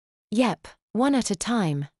Yep, one at a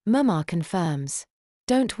time, Mama confirms.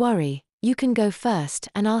 Don't worry, you can go first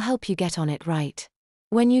and I'll help you get on it right.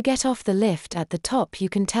 When you get off the lift at the top you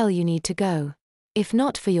can tell you need to go. If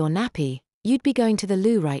not for your nappy, you'd be going to the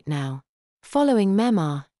loo right now. Following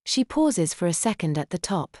Mema, she pauses for a second at the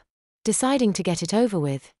top. Deciding to get it over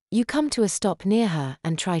with, you come to a stop near her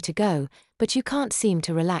and try to go, but you can't seem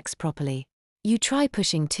to relax properly. You try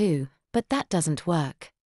pushing too, but that doesn't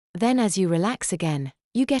work. Then as you relax again,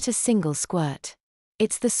 you get a single squirt.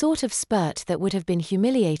 It's the sort of spurt that would have been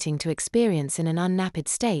humiliating to experience in an unnapped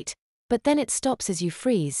state, but then it stops as you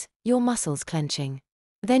freeze, your muscles clenching.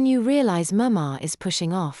 Then you realize Mama is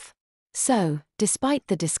pushing off. So, despite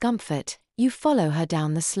the discomfort, you follow her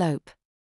down the slope.